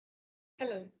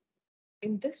Hello.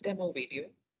 In this demo video,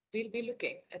 we'll be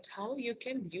looking at how you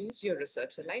can use your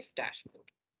Researcher.Life dashboard.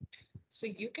 So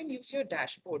you can use your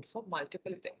dashboard for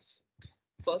multiple things.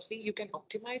 Firstly, you can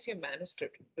optimize your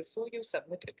manuscript before you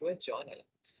submit it to a journal,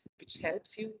 which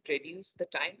helps you reduce the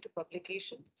time to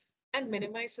publication and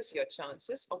minimizes your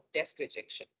chances of desk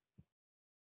rejection.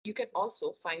 You can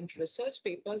also find research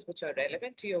papers which are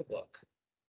relevant to your work,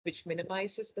 which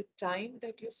minimizes the time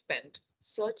that you spend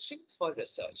searching for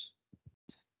research.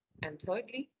 And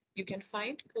thirdly, you can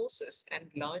find courses and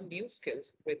learn new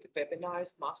skills with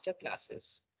webinars,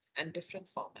 masterclasses, and different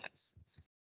formats.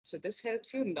 So this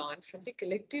helps you learn from the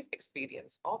collective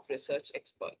experience of research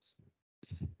experts.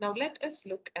 Now let us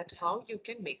look at how you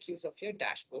can make use of your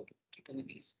dashboard to do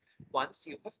these once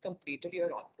you have completed your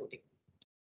onboarding.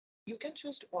 You can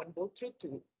choose to onboard through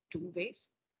two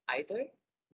ways, either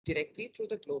directly through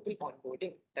the global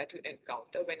onboarding that you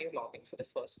encounter when you log in for the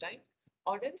first time,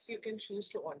 or else you can choose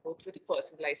to onboard through the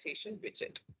personalization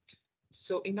widget.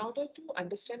 So in order to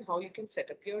understand how you can set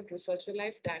up your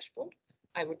Researcher.Life dashboard,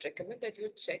 I would recommend that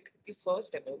you check the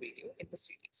first demo video in the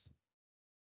series.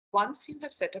 Once you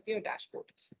have set up your dashboard,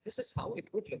 this is how it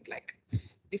would look like.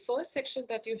 The first section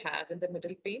that you have in the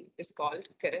middle pane is called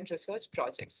Current Research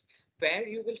Projects, where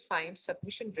you will find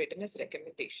submission readiness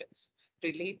recommendations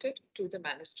related to the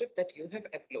manuscript that you have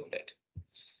uploaded.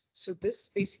 So this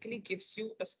basically gives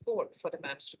you a score for the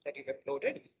manuscript that you've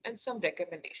uploaded and some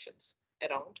recommendations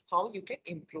around how you can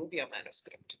improve your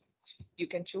manuscript. You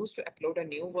can choose to upload a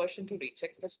new version to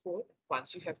recheck the score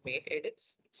once you have made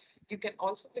edits. You can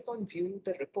also click on View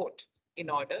the report in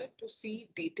order to see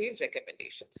detailed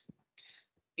recommendations.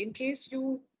 In case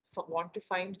you want to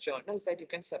find journals that you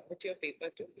can submit your paper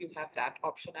to, you have that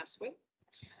option as well.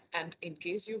 And in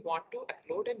case you want to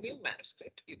upload a new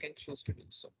manuscript, you can choose to do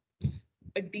so.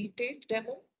 A detailed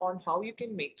demo on how you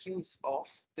can make use of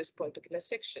this particular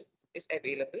section is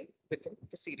available within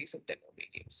the series of demo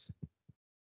videos.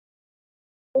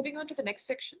 Moving on to the next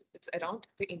section, it's around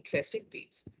the interesting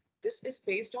reads. This is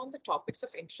based on the topics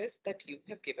of interest that you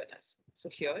have given us. So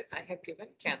here I have given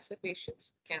cancer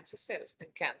patients, cancer cells,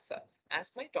 and cancer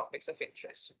as my topics of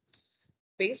interest.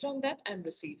 Based on that, I'm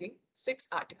receiving 6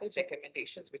 article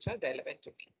recommendations which are relevant to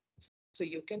me. So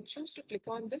you can choose to click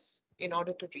on this in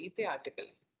order to read the article,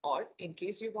 or in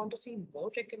case you want to see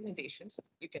more recommendations,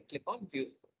 you can click on View.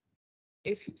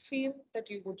 If you feel that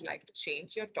you would like to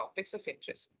change your topics of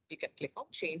interest, you can click on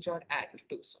Change or Add to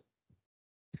do so.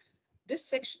 This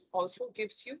section also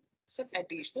gives you some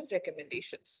additional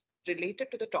recommendations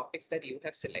related to the topics that you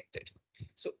have selected.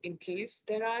 So in case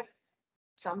there are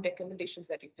some recommendations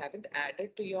that you haven't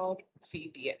added to your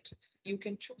feed yet, you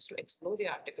can choose to explore the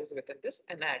articles within this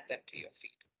and add them to your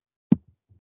feed.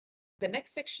 The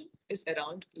next section is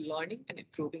around learning and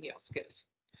improving your skills.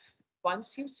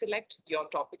 Once you select your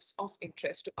topics of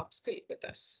interest to upskill with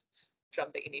us from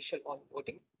the initial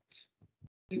onboarding,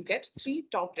 you get 3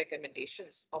 top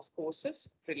recommendations of courses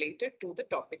related to the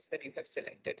topics that you have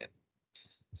selected in.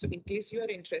 So in case you are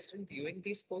interested in viewing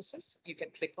these courses, you can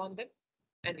click on them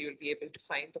and you'll be able to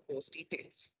find the course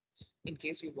details. In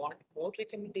case you want more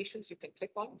recommendations, you can click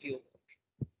on View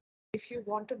More. If you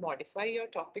want to modify your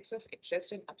topics of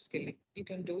interest in upskilling, you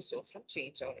can do so from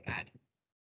Change or Add.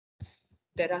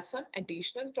 There are some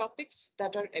additional topics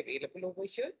that are available over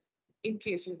here in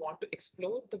case you want to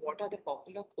explore what are the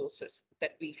popular courses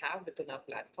that we have within our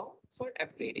platform for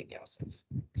upgrading yourself.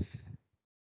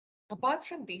 Apart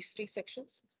from these 3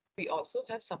 sections, we also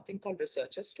have something called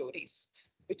Researcher Stories,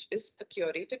 which is a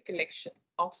curated collection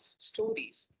of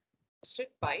stories posted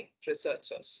by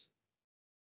researchers.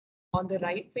 On the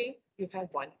right pane, you have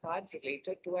one card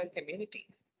related to our community,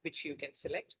 which you can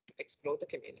select to explore the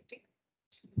community.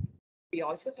 We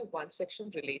also have one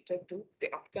section related to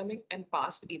the upcoming and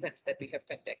past events that we have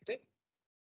conducted.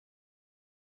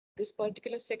 This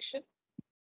particular section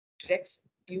directs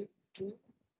you to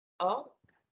a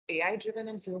AI-driven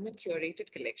and human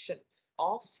curated collection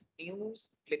of news,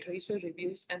 literature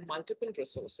reviews, and multiple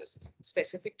resources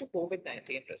specific to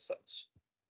COVID-19 research.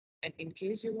 And in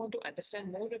case you want to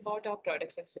understand more about our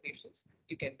products and solutions,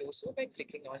 you can do so by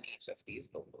clicking on each of these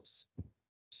logos.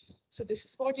 So this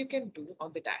is what you can do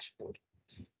on the dashboard.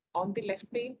 On the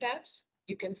left pane tabs,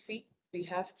 you can see we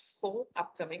have 4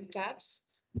 upcoming tabs.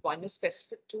 One is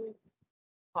specific to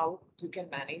how you can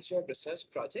manage your research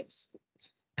projects,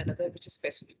 another which is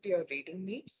specific to your reading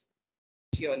needs,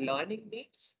 to your learning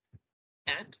needs,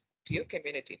 and to your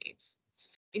community needs.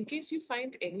 In case you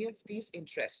find any of these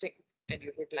interesting and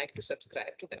you would like to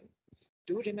subscribe to them,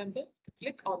 do remember to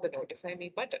click on the Notify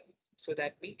Me button so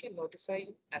that we can notify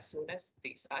you as soon as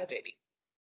these are ready.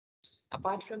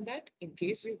 Apart from that, in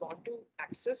case you want to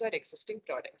access our existing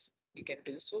products, you can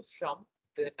do so from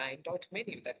the 9-dot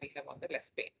menu that we have on the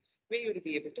left pane, where you will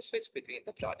be able to switch between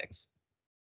the products.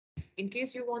 In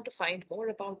case you want to find more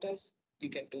about us, you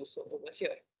can do so over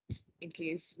here. In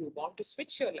case you want to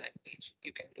switch your language,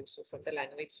 you can do so from the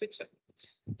language switcher.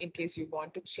 In case you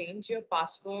want to change your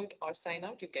password or sign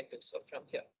out, you can do so from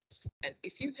here. And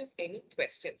if you have any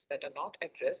questions that are not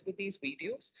addressed with these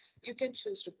videos, you can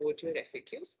choose to go to your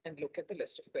FAQs and look at the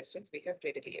list of questions we have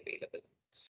readily available.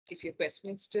 If your question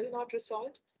is still not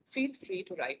resolved, feel free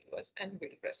to write to us and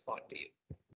we'll respond to you.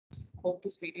 Hope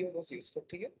this video was useful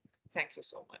to you. Thank you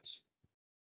so much.